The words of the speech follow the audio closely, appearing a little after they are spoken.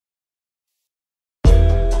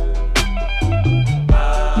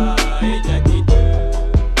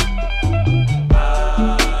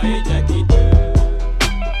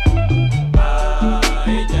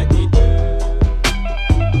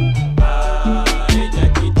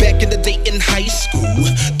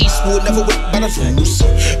never went by the rules.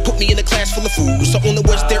 Put me in a class full of fools. The only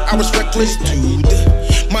words there, I was reckless, dude.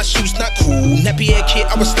 My shoes not cool. Nappy head kid,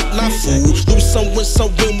 I was slick, not fool. Lose some, win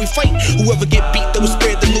some, when we fight. Whoever get beat, they will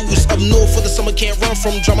spread the news. Up north for the summer, can't run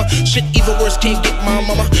from drama. Shit, even worse, can't get my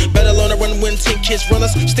mama. Better learn to run when 10 kids run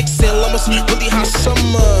us. Sticks and llamas, really hot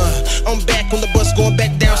summer. I'm back on the bus, going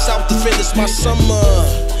back down south to finish my summer.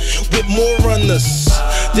 With more runners,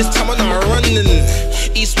 this time I'm not running.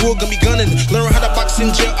 Eastwood gonna be gunning. Learn how to box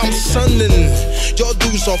in jail, I'm sunning. Y'all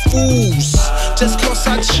dudes are fools, just cause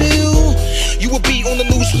I chill. You will be on the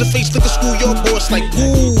news with a face like a school, your boss like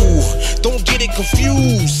woo. Don't get it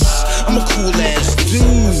confused, I'm a cool ass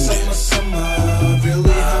dude. Summer, summer,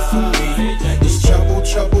 really hot for me. It's trouble,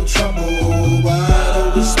 trouble, trouble, wide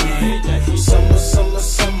always me. Summer, summer,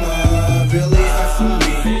 summer, really hot for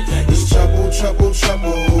me. It's trouble, trouble,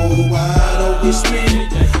 trouble.